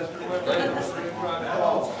ancestor went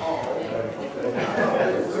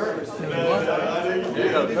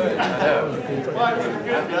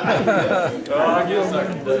I'll give them.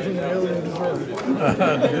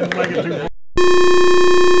 Didn't make it too